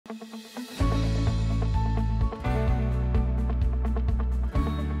Hello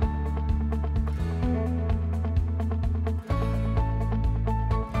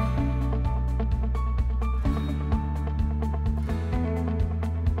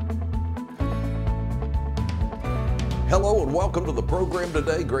and welcome to the program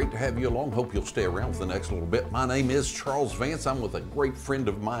today. Great to have you along. Hope you'll stay around for the next little bit. My name is Charles Vance. I'm with a great friend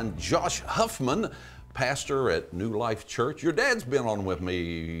of mine, Josh Huffman, pastor at New Life Church. Your dad's been on with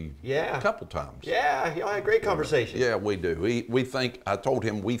me a couple times. Yeah, y'all had great conversation. Yeah, we do. We think, I told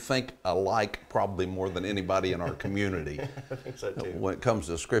him, we think alike probably more than anybody in our community. I think so too. When it comes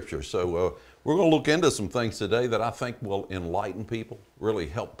to Scripture. So we're going to look into some things today that I think will enlighten people, really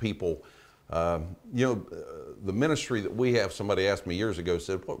help people. The ministry that we have, somebody asked me years ago,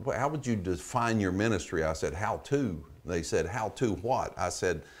 said, how would you define your ministry? I said, how to. They said, how to what? I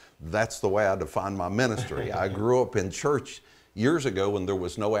said, that's the way I define my ministry. I grew up in church years ago when there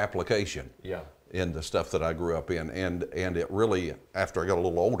was no application in the stuff that I grew up in. And it really, after I got a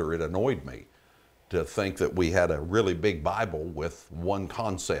little older, it annoyed me to think that we had a really big Bible with one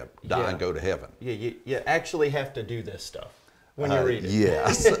concept, die and go to heaven. Yeah, you actually have to do this stuff when you read it.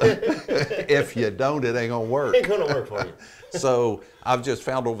 Yes. If you don't, it ain't gonna work. It ain't gonna work for you. So I've just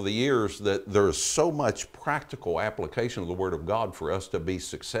found over the years that there's so much practical application of the Word of God for us to be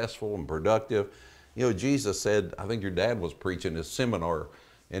successful and productive. You know, Jesus said, I think your dad was preaching his seminar,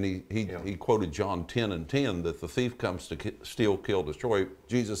 and he quoted John 10:10, that the thief comes to steal, kill, destroy.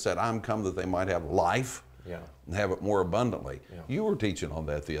 Jesus said, I'm come that they might have life and have it more abundantly. You were teaching on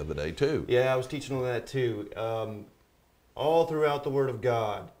that the other day too. Yeah, I was teaching on that too. All throughout the Word of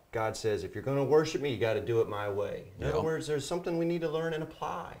God, God says, if you're going to worship me, you got to do it my way. In other words, there's something we need to learn and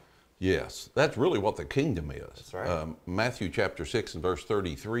apply. Yes, that's really what the kingdom is. That's right. Matthew chapter 6 and verse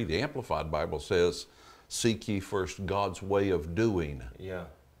 33, the Amplified Bible says, seek ye first God's way of doing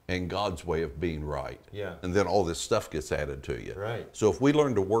and God's way of being right. And then all this stuff gets added to you. Right. So if we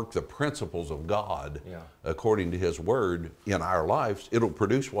learn to work the principles of God according to His Word in our lives, it'll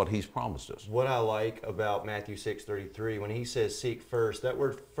produce what He's promised us. What I like about Matthew 6:33, when He says seek first, that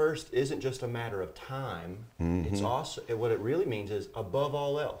word first isn't just a matter of time. It's also, what it really means is above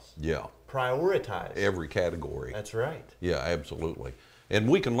all else. Yeah. Prioritize. Every category. That's right. Yeah, absolutely. And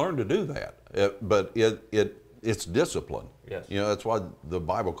we can learn to do that, but it's discipline. Yes. You know, that's why the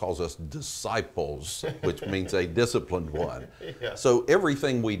Bible calls us disciples, which means a disciplined one. So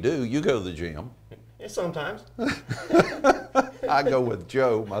everything we do, you go to the gym. Yeah, sometimes. I go with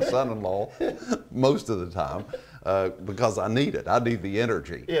Joe, my son-in-law, most of the time because I need it. I need the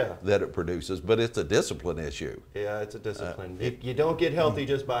energy that it produces, but it's a discipline issue. Yeah, it's a discipline. You don't get healthy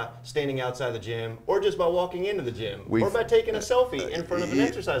just by standing outside the gym or just by walking into the gym or by taking a selfie in front of an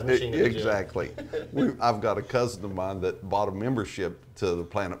exercise machine in the gym. Exactly. I've got a cousin of mine that bought a membership to the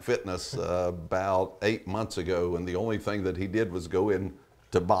Planet Fitness about 8 months ago, and the only thing that he did was go in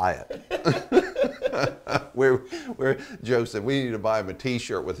to buy it. where Joe said, we need to buy him a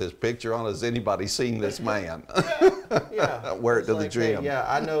t-shirt with his picture on it. Has anybody seen this man? Wear it to the gym. Hey,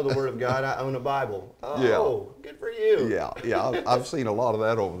 I know the Word of God. I own a Bible. Oh, good for you. Yeah. I've seen a lot of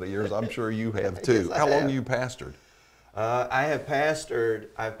that over the years. I'm sure you have too. How long have you pastored? I've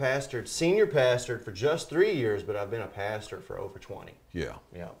senior pastored for just 3 years, but I've been a pastor for over 20. Yeah.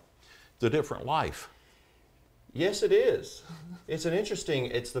 It's a different life. Yes, it is. It's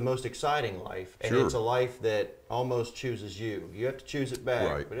the most exciting life. And it's a life that almost chooses you. You have to choose it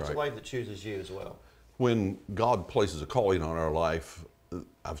back, but it's a life that chooses you as well. When God places a calling on our life,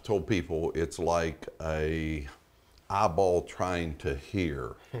 I've told people it's like a eyeball trying to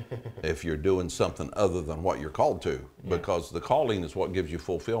hear if you're doing something other than what you're called to, because the calling is what gives you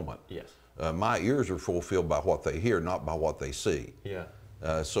fulfillment. Yes. My ears are fulfilled by what they hear, not by what they see.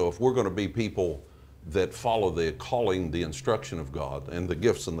 So if we're going to be people that follow the calling, the instruction of God, and the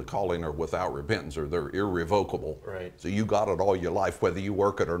gifts and the calling are without repentance, or they're irrevocable. Right. So you got it all your life, whether you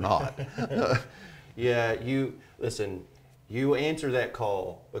work it or not. You answer that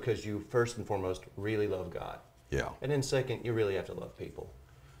call because you first and foremost really love God. And then second, you really have to love people.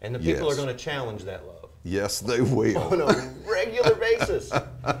 And the people are going to challenge that love. Yes, they will. On a regular basis.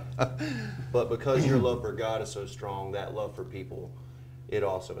 But because your love for God is so strong, that love for people, it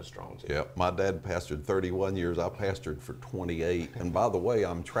also is strong too. Yeah, my dad pastored 31 years. I pastored for 28. And by the way,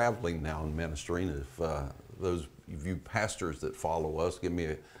 I'm traveling now in ministering. If those of you pastors that follow us, give me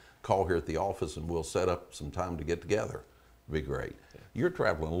a call here at the office and we'll set up some time to get together. It'd be great. You're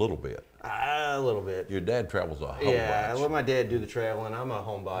traveling a little bit. A little bit. Your dad travels a whole bunch. Yeah, I let my dad do the traveling. I'm a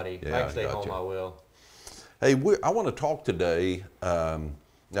homebody. If I can stay home, I will. Hey, I want to talk today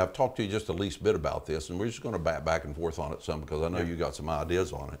Now, I've talked to you just the least bit about this, and we're just going to back and forth on it some because I know you got some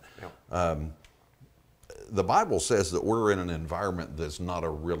ideas on it. The Bible says that we're in an environment that's not a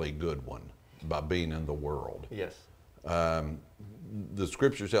really good one by being in the world. Yes. The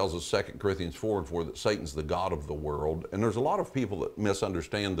scripture tells us, 2 Corinthians 4:4, that Satan's the god of the world. And there's a lot of people that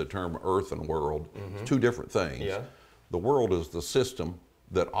misunderstand the term earth and world. It's two different things. Yeah. The world is the system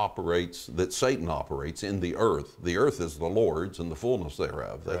that operates, that Satan operates in the earth. The earth is the Lord's and the fullness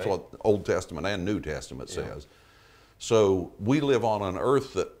thereof. That's what Old Testament and New Testament says. So we live on an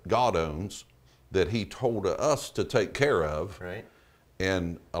earth that God owns, that he told us to take care of. Right.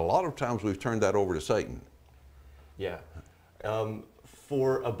 And a lot of times we've turned that over to Satan. Yeah.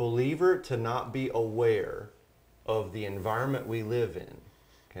 For a believer to not be aware of the environment we live in,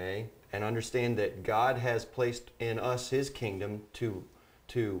 okay, and understand that God has placed in us his kingdom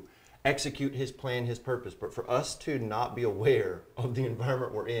to execute his plan, his purpose, but for us to not be aware of the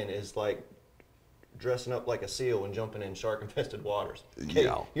environment we're in is like dressing up like a seal and jumping in shark-infested waters. Okay?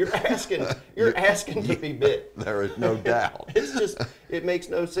 Yeah. You're asking to be bit. There is no doubt. It's just, it makes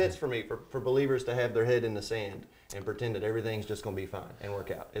no sense for me for believers to have their head in the sand and pretend that everything's just going to be fine and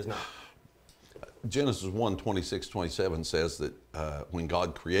work out. It's not. Genesis 1:26-27 says that when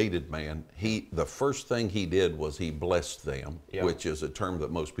God created man, the first thing he did was he blessed them, which is a term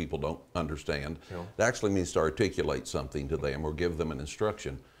that most people don't understand. It actually means to articulate something to them or give them an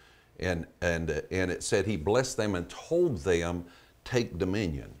instruction. And it said he blessed them and told them, take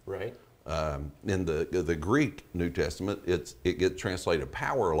dominion. Right. In the Greek New Testament, it gets translated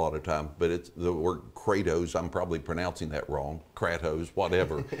power a lot of times, but it's the word kratos. I'm probably pronouncing that wrong, kratos,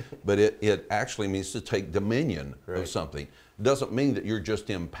 whatever. But it actually means to take dominion of something. It doesn't mean that you're just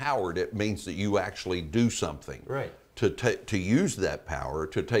empowered. It means that you actually do something. Right. To use that power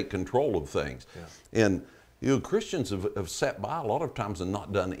to take control of things. Yeah. And Christians have sat by a lot of times and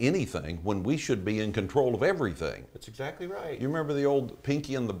not done anything when we should be in control of everything. That's exactly right. You remember the old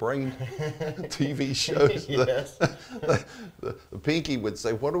Pinky and the Brain TV shows? Yes. The Pinky would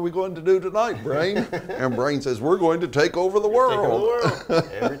say, what are we going to do tonight, Brain? And Brain says, we're going to take over the world. Take over the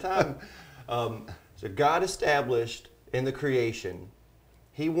world, every time. So God established in the creation,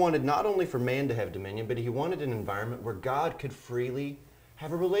 he wanted not only for man to have dominion, but he wanted an environment where God could freely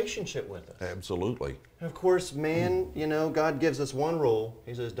have a relationship with us. Absolutely. And of course, man, God gives us one rule.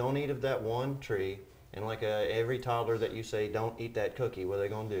 He says, don't eat of that one tree. And like every toddler that you say, don't eat that cookie, what are they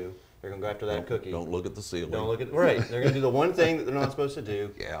going to do? They're going to go after that cookie. Don't look at the ceiling. Don't look at, right. They're going to do the one thing that they're not supposed to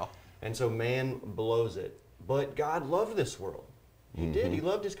do. Yeah. And so man blows it. But God loved this world. He did. He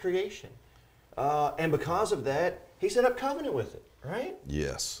loved his creation. And because of that, he set up covenant with it, right?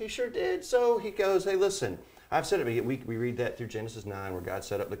 Yes. He sure did. So he goes, hey, listen, I've said it, we read that through Genesis 9 where God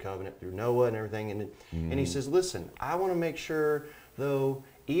set up the covenant through Noah and everything. And he says, listen, I want to make sure, though,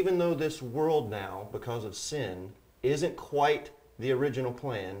 even though this world now, because of sin, isn't quite the original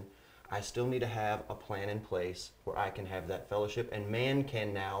plan, I still need to have a plan in place where I can have that fellowship, and man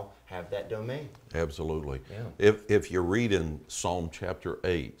can now have that domain. Absolutely. Yeah. If you read in Psalm chapter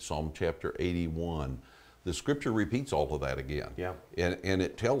 8, Psalm chapter 81, the scripture repeats all of that again. Yeah. And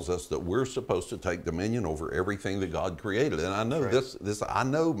it tells us that we're supposed to take dominion over everything that God created. And I know I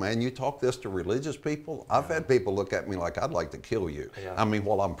know, man, you talk this to religious people, I've had people look at me like I'd like to kill you. Yeah. I mean,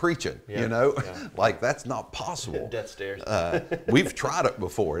 while I'm preaching, like that's not possible. Death stares. We've tried it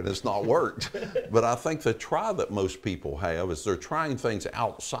before and it's not worked. But I think the try that most people have is they're trying things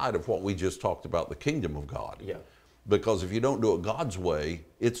outside of what we just talked about, the kingdom of God. Yeah. Because if you don't do it God's way,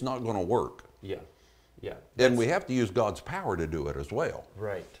 it's not going to work. Yeah. Yeah. And we have to use God's power to do it as well.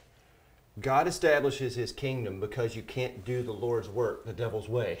 Right. God establishes his kingdom because you can't do the Lord's work the devil's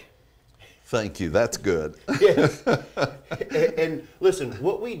way. Thank you. That's good. Yes. And listen,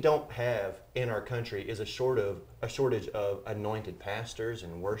 what we don't have in our country is a shortage of anointed pastors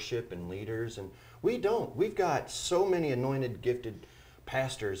and worship and leaders. And we don't. We've got so many anointed, gifted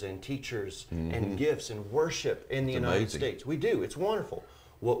pastors and teachers and gifts and worship in the United States. We do. It's wonderful.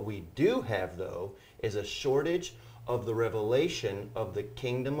 What we do have, though, is a shortage of the revelation of the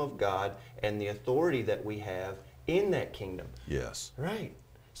kingdom of God and the authority that we have in that kingdom. Yes. Right.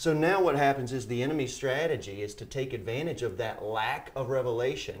 So now what happens is the enemy's strategy is to take advantage of that lack of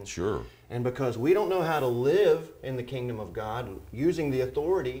revelation. Sure. And because we don't know how to live in the kingdom of God using the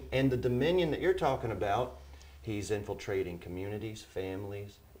authority and the dominion that you're talking about, he's infiltrating communities,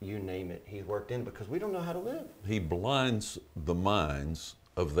 families, you name it. He's worked in because we don't know how to live. He blinds the minds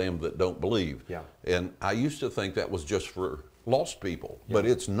of them that don't believe. Yeah. And I used to think that was just for lost people, but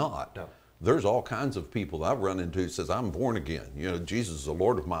it's not. No. There's all kinds of people that I've run into who says, I'm born again. Jesus is the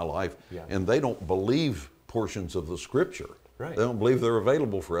Lord of my life. Yeah. And they don't believe portions of the scripture. Right. They don't believe they're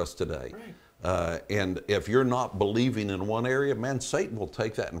available for us today. Right. And if you're not believing in one area, man, Satan will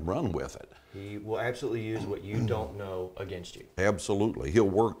take that and run with it. He will absolutely use what you don't know against you. Absolutely. He'll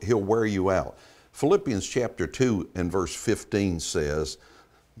wear you out. Philippians chapter 2 and verse 15 says,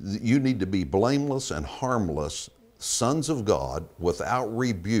 you need to be blameless and harmless, sons of God, without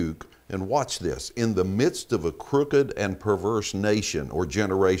rebuke. And watch this, in the midst of a crooked and perverse nation or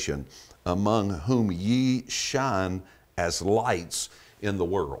generation, among whom ye shine as lights in the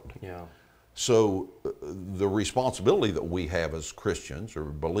world. Yeah. So the responsibility that we have as Christians or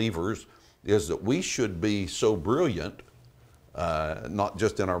believers is that we should be so brilliant, not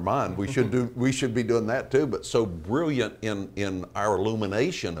just in our mind, we should be doing that too, but so brilliant in our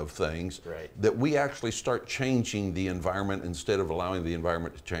illumination of things, right, that we actually start changing the environment instead of allowing the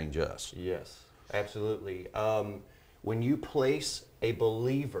environment to change us. Yes, absolutely. When you place a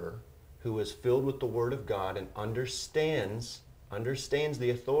believer who is filled with the Word of God and understands the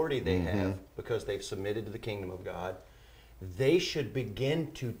authority they have because they've submitted to the kingdom of God, they should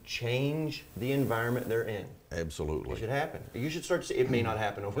begin to change the environment they're in. Absolutely. It should happen. You should start to see, it may not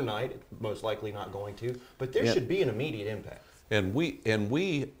happen overnight, it's most likely not going to, but there should be an immediate impact. And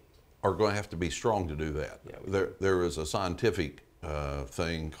we are going to have to be strong to do that. Yeah, there is a scientific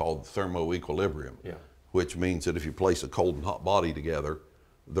thing called thermoequilibrium, which means that if you place a cold and hot body together,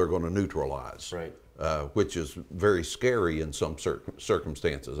 they're going to neutralize. Right. Which is very scary in some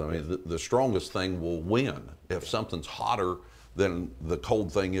circumstances. I mean, the strongest thing will win. If something's hotter than the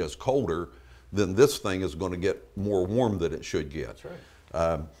cold thing is colder, then this thing is going to get more warm than it should get. That's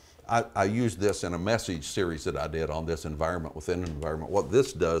right. I used this in a message series that I did on this environment within an environment. What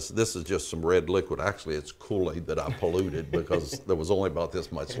this does, this is just some red liquid. Actually, it's Kool-Aid that I polluted because there was only about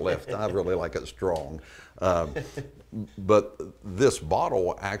this much left. I really like it strong. But this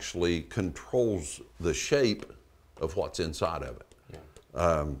bottle actually controls the shape of what's inside of it.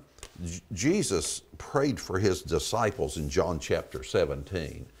 Yeah. Jesus prayed for his disciples in John chapter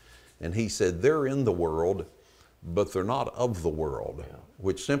 17. And he said, they're in the world, but they're not of the world,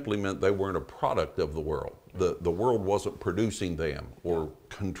 which simply meant they weren't a product of the world. The world wasn't producing them or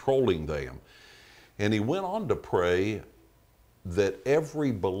controlling them. And he went on to pray that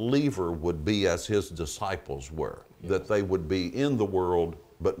every believer would be as his disciples were, that they would be in the world,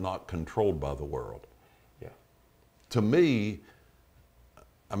 but not controlled by the world. Yeah. To me,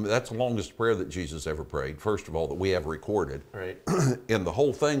 I mean, that's the longest prayer that Jesus ever prayed, first of all, that we have recorded. Right. And the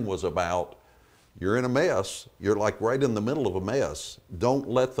whole thing was about, you're in a mess, you're like right in the middle of a mess. Don't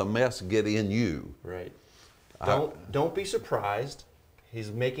let the mess get in you. Right. Don't be surprised.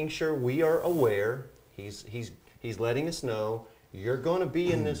 He's making sure we are aware. He's letting us know you're going to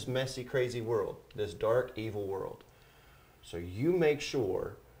be in this messy, crazy world, this dark, evil world. So you make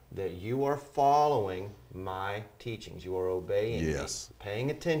sure that you are following my teachings. You are obeying me,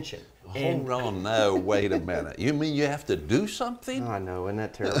 paying attention. Hold on, no, wait a minute. You mean you have to do something? Oh, I know, isn't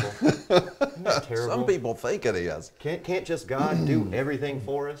that terrible? Isn't that terrible? Some people think it is. Can't just God do everything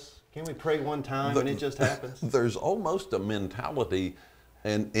for us? Can't we pray one time and it just happens? There's almost a mentality,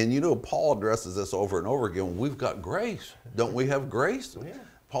 and you know, Paul addresses this over and over again. We've got grace. Don't we have grace? Yeah.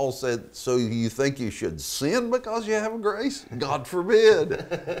 Paul said, so you think you should sin because you have grace? God forbid.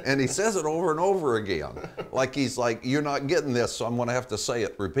 And he says it over and over again. Like he's like, you're not getting this, so I'm going to have to say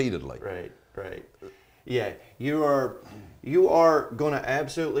it repeatedly. Right, right. Yeah, you are going to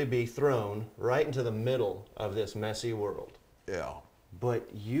absolutely be thrown right into the middle of this messy world. Yeah. But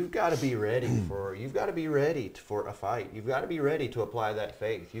you've got to be ready for a fight. You've got to be ready to apply that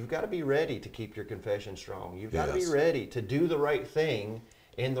faith. You've got to be ready to keep your confession strong. You've got to be ready to do the right thing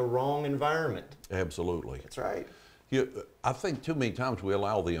in the wrong environment. Absolutely. That's right. I think too many times we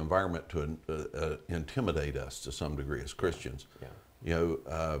allow the environment to intimidate us to some degree as Christians. Yeah. You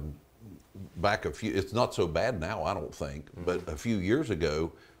know, back it's not so bad now, I don't think, but a few years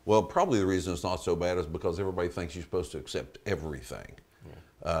ago, well, probably the reason it's not so bad is because everybody thinks you're supposed to accept everything.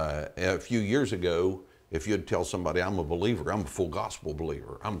 Yeah. A few years ago, if you'd tell somebody, I'm a believer, I'm a full gospel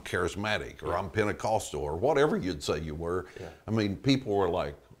believer, I'm charismatic, or I'm Pentecostal, or whatever you'd say you were, I mean, people were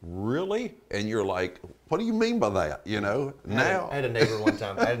like, really? And you're like, what do you mean by that? You know, now. I had a neighbor one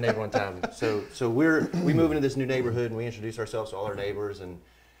time. So we move into this new neighborhood and we introduce ourselves to all our neighbors, and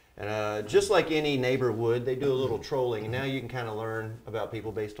just like any neighbor would, they do a little trolling, and now you can kind of learn about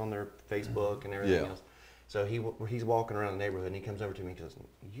people based on their Facebook and everything else. So he's walking around the neighborhood and he comes over to me and goes,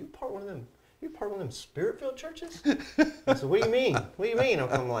 you part one of them You part of one of them spirit-filled churches? I said, what do you mean? What do you mean? I'm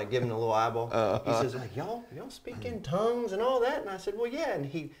kind of like giving him a little eyeball. He says, like, y'all speak in tongues and all that? And I said, well, yeah. And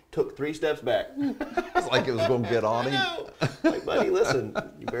he took 3 steps back. It's like it was going to get on him. Like, buddy, listen,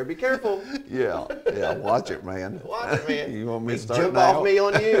 you better be careful. Yeah, watch it, man. Watch it, man. You want me to start jump now? off me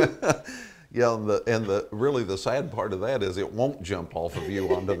on you. Yeah, and the really the sad part of that is it won't jump off of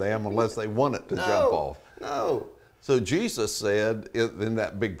you onto them unless they want it to jump off. No. So Jesus said in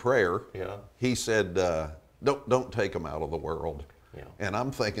that big prayer, Yeah. he said, don't take them out of the world. Yeah. And I'm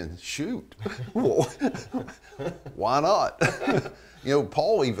thinking, shoot, why not? You know,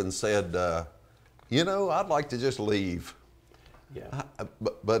 Paul even said, I'd like to just leave. Yeah.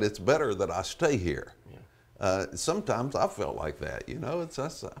 But it's better that I stay here. Yeah. Sometimes I felt like that, I'm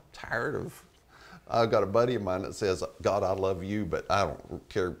tired of. I've got a buddy of mine that says, God, I love you, but I don't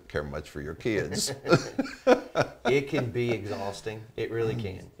care much for your kids. It can be exhausting. It really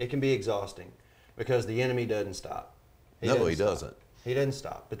can. It can be exhausting because the enemy doesn't stop. He doesn't. He doesn't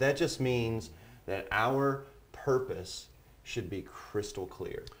stop. But that just means that our purpose should be crystal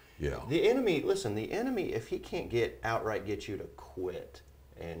clear. Yeah. The enemy, if he can't outright get you to quit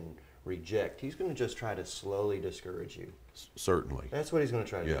and reject, he's going to just try to slowly discourage you. Certainly. That's what he's going to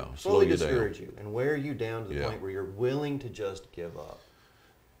try to do. Slowly Slowly you discourage you and wear you down to the Yeah. point where you're willing to just give up.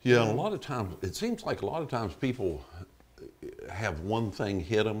 Yeah, and a lot of times, it seems like a lot of times people have one thing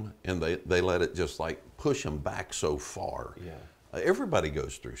hit them and they let it just like push them back so far. Yeah. Everybody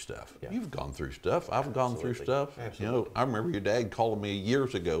goes through stuff. Yeah. You've gone through stuff. I've gone through stuff. Absolutely. I remember your dad calling me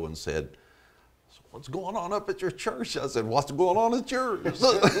years ago and said, "So what's going on up at your church?" I said, "What's going on at yours?"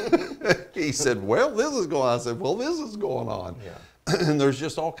 He said, "Well, this is going on." I said, "Well, this is going on." Yeah. And there's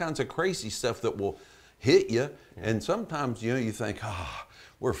just all kinds of crazy stuff that will hit you. Yeah. And sometimes, you think,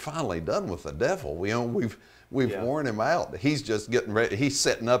 we're finally done with the devil. We've Yeah. worn him out. He's just getting ready. He's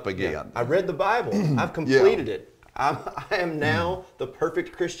setting up again. Yeah. I read the Bible. I've completed it. I am now the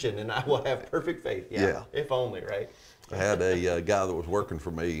perfect Christian, and I will have perfect faith. Yeah. If only, right? I had a guy that was working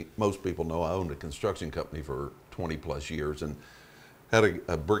for me. Most people know I owned a construction company for 20 plus years, and had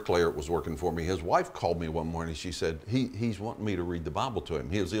a bricklayer that was working for me. His wife called me one morning. She said, he's wanting me to read the Bible to him.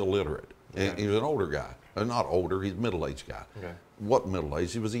 He was illiterate. And he was an older guy. Not older, he's a middle-aged guy. Okay. What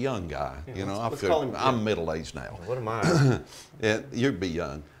middle-aged? He was a young guy. Yeah, I feel I'm middle-aged now. What am I? And you'd be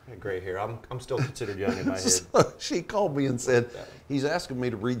young. I got gray hair. I'm still considered young in my head. So she called me and said, he's asking me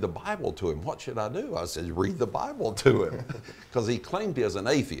to read the Bible to him. What should I do? I said, read the Bible to him. Because he claimed he was an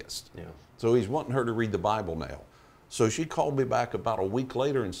atheist. Yeah. So he's wanting her to read the Bible now. So she called me back about a week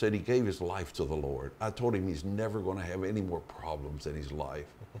later and said he gave his life to the Lord. I told him he's never going to have any more problems in his life.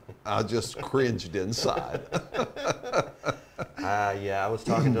 I just cringed inside. I was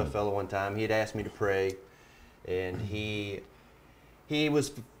talking to a fellow one time. He had asked me to pray, and he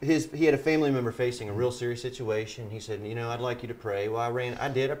had a family member facing a real serious situation. He said, I'd like you to pray. Well, I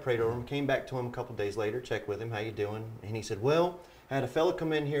did. I prayed over him. Came back to him a couple days later, checked with him, how you doing? And he said, well, I had a fellow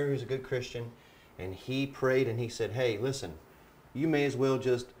come in here who's a good Christian, and he prayed and he said, hey, listen, you may as well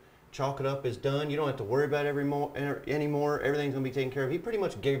just chalk it up as done. You don't have to worry about it anymore. Everything's going to be taken care of. He pretty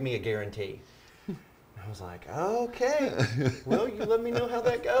much gave me a guarantee. I was like, okay, well, you let me know how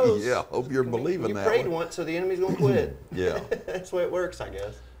that goes. Yeah, hope you're believing that. You prayed once, so the enemy's going to quit. Yeah. That's the way it works, I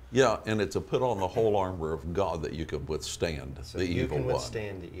guess. Yeah, and it's a put on the whole armor of God that you can withstand the evil one. You can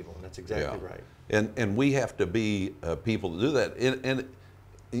withstand the evil, and that's exactly right. And we have to be people to do that.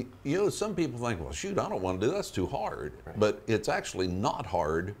 And some people think, well, shoot, I don't want to do that. That's too hard. Right. But it's actually not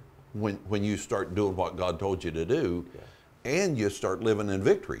hard when you start doing what God told you to do. Yeah. And you start living in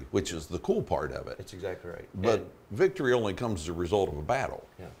victory, which is the cool part of it. That's exactly right. But victory only comes as a result of a battle.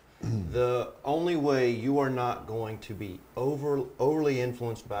 Yeah. The only way you are not going to be overly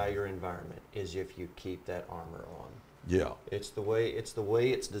influenced by your environment is if you keep that armor on. Yeah. It's the way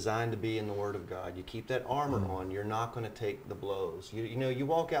it's designed to be in the Word of God. You keep that armor on, you're not going to take the blows. You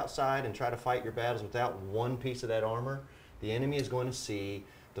walk outside and try to fight your battles without one piece of that armor, the enemy is going to see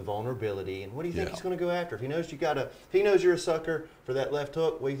the vulnerability, and what do you think he's going to go after? If he knows you're a sucker for that left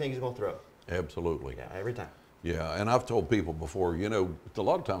hook, what do you think he's going to throw? Absolutely. Yeah, every time. Yeah, and I've told people before, a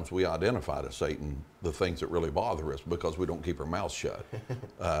lot of times we identify to Satan the things that really bother us because we don't keep our mouths shut.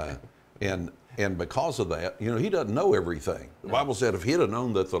 And because of that, he doesn't know everything. The Bible said if he'd have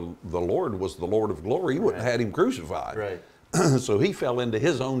known that the Lord was the Lord of glory, he wouldn't have had him crucified. Right. So he fell into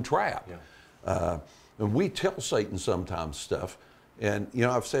his own trap. Yeah. And we tell Satan sometimes stuff. And,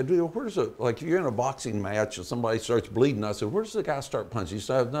 I've said, like if you're in a boxing match and somebody starts bleeding, I said, where does the guy start punching? He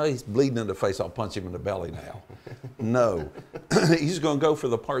said, no, he's bleeding in the face. I'll punch him in the belly now. No. He's going to go for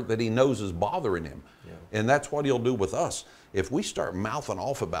the part that he knows is bothering him. And that's what he'll do with us. If we start mouthing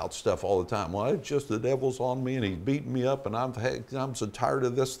off about stuff all the time, well, it's just the devil's on me and he's beating me up and I'm so tired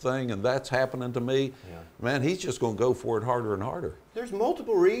of this thing and that's happening to me, man, he's just going to go for it harder and harder. There's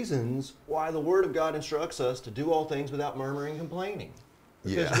multiple reasons why the Word of God instructs us to do all things without murmuring and complaining.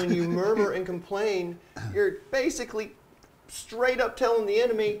 Because when you murmur and complain, you're basically straight up telling the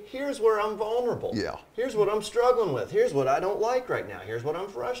enemy, here's where I'm vulnerable. Yeah. Here's what I'm struggling with. Here's what I don't like right now. Here's what I'm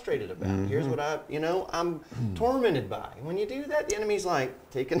frustrated about. Here's what I'm tormented by. And when you do that, the enemy's like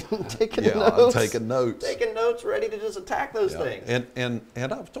taking notes. Taking notes. Taking notes, ready to just attack those things. And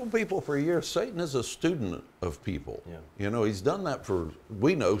I've told people for years, Satan is a student of people. Yeah. You know, he's done that for,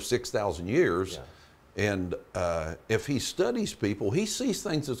 we know, 6,000 years. Yeah. And if he studies people, he sees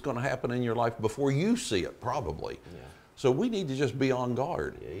things that's going to happen in your life before you see it, probably. Yeah. So we need to just be on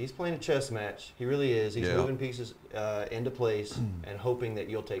guard. Yeah, he's playing a chess match. He really is. He's moving pieces into place and hoping that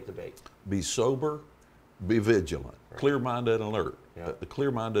you'll take the bait. Be sober, be vigilant, clear-minded and alert. Yeah.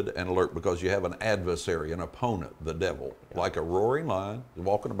 Clear-minded and alert, because you have an adversary, an opponent, the devil, like a roaring lion,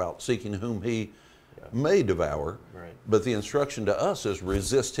 walking about seeking whom he may devour. Right. But the instruction to us is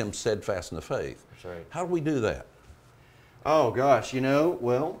resist him steadfast in the faith. That's right. How do we do that? Oh gosh,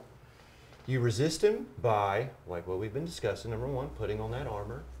 well, you resist him by, like what we've been discussing, number one, putting on that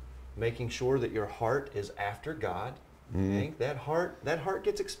armor, making sure that your heart is after God. Okay? That heart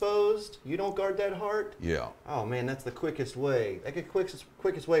gets exposed. You don't guard that heart. Yeah. Oh man, that's the quickest way. That's the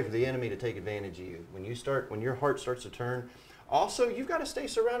quickest way for the enemy to take advantage of you. When your heart starts to turn. Also, you've got to stay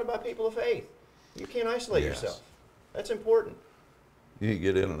surrounded by people of faith. You can't isolate yourself. That's important. You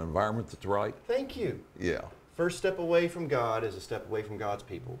get in an environment that's right. Thank you. Yeah. First step away from God is a step away from God's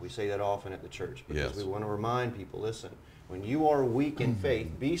people. We say that often at the church because we want to remind people, listen, when you are weak in faith,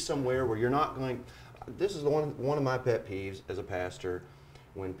 be somewhere where you're not going. This is one of my pet peeves as a pastor,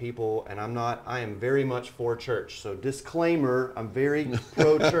 when people, and I am very much for church. So disclaimer, I'm very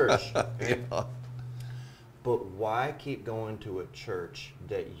pro-church. Okay? But why keep going to a church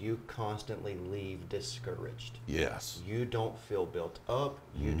that you constantly leave discouraged? Yes. You don't feel built up.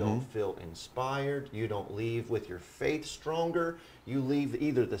 You don't feel inspired. You don't leave with your faith stronger. You leave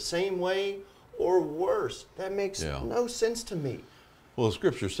either the same way or worse. That makes no sense to me. Well, the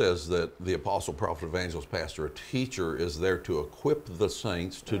scripture says that the apostle, prophet, evangelist, pastor, a teacher is there to equip the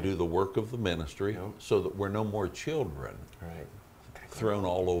saints to do the work of the ministry so that we're no more children thrown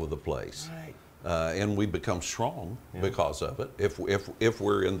all over the place. Right. And we become strong because of it if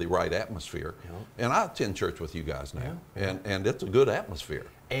we're in the right atmosphere. And I attend church with you guys now, and it's a good atmosphere.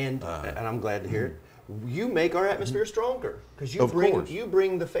 And I'm glad to hear it. You make our atmosphere stronger because you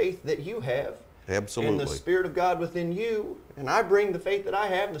bring the faith that you have. Absolutely. And the Spirit of God within you, and I bring the faith that I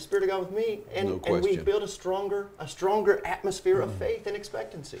have, and the Spirit of God with me, and we build a stronger atmosphere of faith and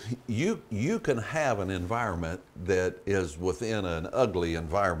expectancy. You can have an environment that is within an ugly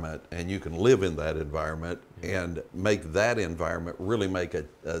environment, and you can live in that environment and make that environment really make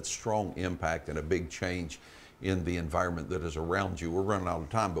a strong impact and a big change in the environment that is around you. We're running out of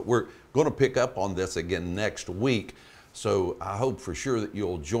time, but we're going to pick up on this again next week. So I hope for sure that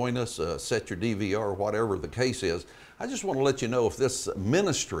you'll join us, set your DVR, whatever the case is. I just want to let you know if this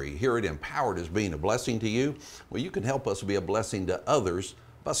ministry here at Empowered is being a blessing to you, well, you can help us be a blessing to others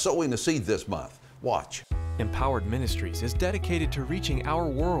by sowing a seed this month. Watch. Empowered Ministries is dedicated to reaching our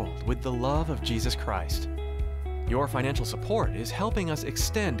world with the love of Jesus Christ. Your financial support is helping us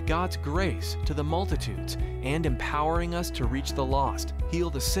extend God's grace to the multitudes and empowering us to reach the lost, heal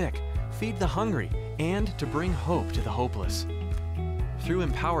the sick, feed the hungry, and to bring hope to the hopeless. Through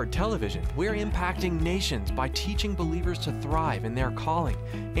Empowered Television, we're impacting nations by teaching believers to thrive in their calling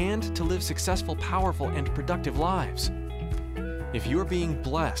and to live successful, powerful, and productive lives. If you're being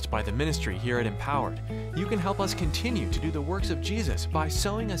blessed by the ministry here at Empowered, you can help us continue to do the works of Jesus by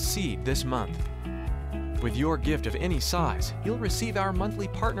sowing a seed this month. With your gift of any size, you'll receive our monthly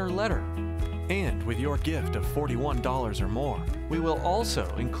partner letter. And with your gift of $41 or more, we will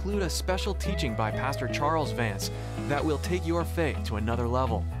also include a special teaching by Pastor Charles Vance that will take your faith to another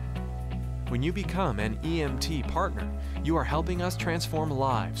level. When you become an EMT partner, you are helping us transform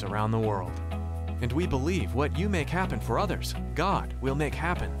lives around the world. And we believe what you make happen for others, God will make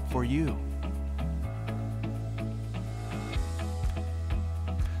happen for you.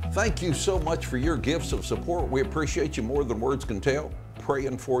 Thank you so much for your gifts of support. We appreciate you more than words can tell.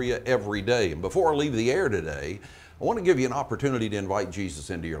 Praying for you every day. And before I leave the air today, I want to give you an opportunity to invite Jesus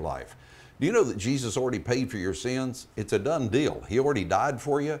into your life. Do you know that Jesus already paid for your sins? It's a done deal. He already died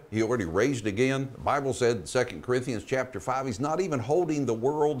for you. He already raised again. The Bible said in 2 Corinthians chapter 5, He's not even holding the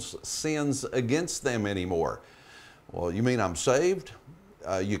world's sins against them anymore. Well, you mean I'm saved?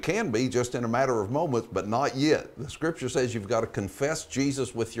 You can be just in a matter of moments, but not yet. The scripture says you've got to confess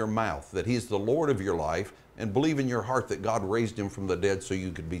Jesus with your mouth, that he's the Lord of your life, and believe in your heart that God raised him from the dead so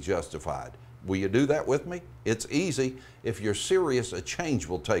you could be justified. Will you do that with me? It's easy. If you're serious, a change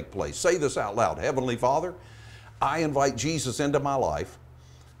will take place. Say this out loud. Heavenly Father, I invite Jesus into my life.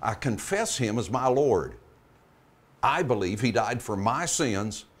 I confess him as my Lord. I believe he died for my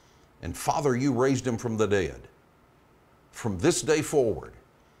sins, and Father, you raised him from the dead. From this day forward,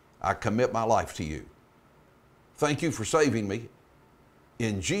 I commit my life to you. Thank you for saving me.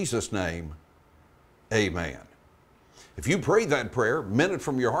 In Jesus' name, amen. If you prayed that prayer, meant it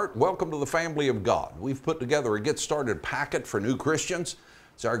from your heart, welcome to the family of God. We've put together a Get Started packet for new Christians.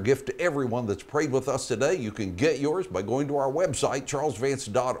 It's our gift to everyone that's prayed with us today. You can get yours by going to our website,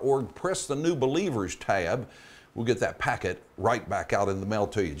 charlesvance.org. Press the New Believers tab. We'll get that packet right back out in the mail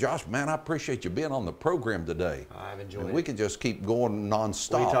to you. Josh, man, I appreciate you being on the program today. I've enjoyed it. We could just keep going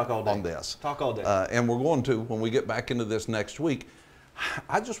nonstop We talk all day. on this. Talk all day. And we're going to, when we get back into this next week,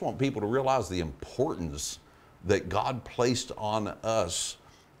 I just want people to realize the importance that God placed on us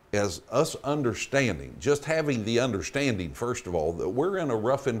as us understanding, just having the understanding, first of all, that we're in a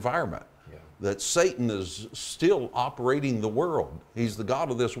rough environment, that Satan is still operating the world. He's the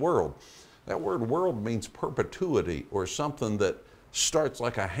God of this world. That word world means perpetuity, or something that starts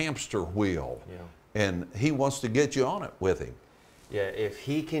like a hamster wheel. And he wants to get you on it with him. Yeah, if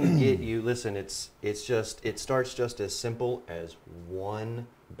he can get you, listen, it starts just as simple as one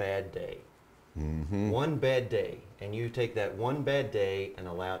bad day. One bad day, and you take that one bad day and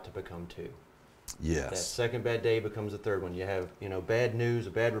allow it to become two. Yes. That second bad day becomes the third one. You have, bad news,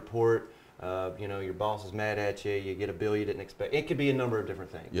 a bad report, your boss is mad at you, you get a bill you didn't expect. It could be a number of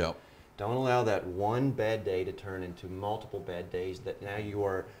different things. Yep. Don't allow that one bad day to turn into multiple bad days that now you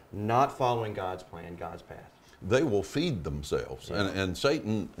are not following God's plan, God's path. They will feed themselves. Yeah. And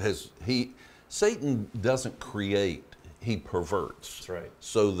Satan doesn't create, he perverts. That's right.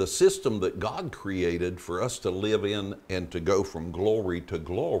 So the system that God created for us to live in and to go from glory to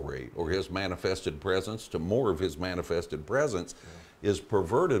glory, or his manifested presence to more of his manifested presence, is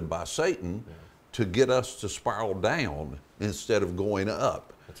perverted by Satan to get us to spiral down instead of going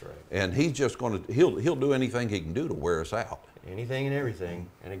up. That's right. And he's just going to, he'll do anything he can do to wear us out. Anything and everything.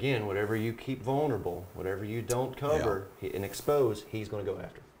 And again, whatever you keep vulnerable, whatever you don't cover and expose, he's going to go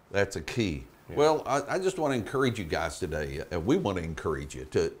after. That's a key. Yeah. Well, I just want to encourage you guys today. We want to encourage you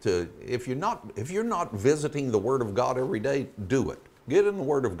to if you're not visiting the Word of God every day, do it. Get in the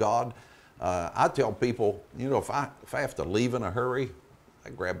Word of God. I tell people, if I have to leave in a hurry, I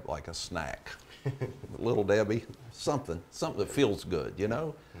grab like a snack, Little Debbie, something that feels good.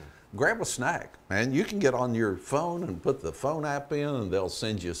 Grab a snack, man. You can get on your phone and put the phone app in, and they'll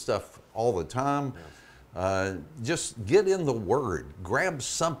send you stuff all the time. Just get in the Word. Grab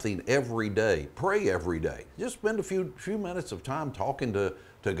something every day. Pray every day. Just spend a few minutes of time talking to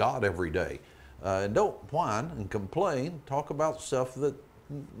God every day. Don't whine and complain. Talk about stuff that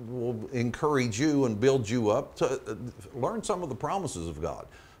will encourage you and build you up. To learn some of the promises of God.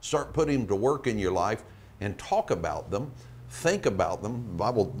 Start putting them to work in your life and talk about them. Think about them. The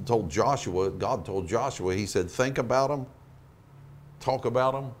Bible told Joshua, God told Joshua, he said, think about them, talk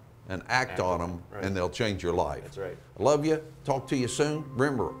about them, and act on them, right, and they'll change your life. That's right. I love you. Talk to you soon.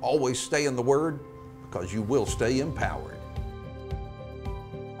 Remember, always stay in the Word, because you will stay empowered.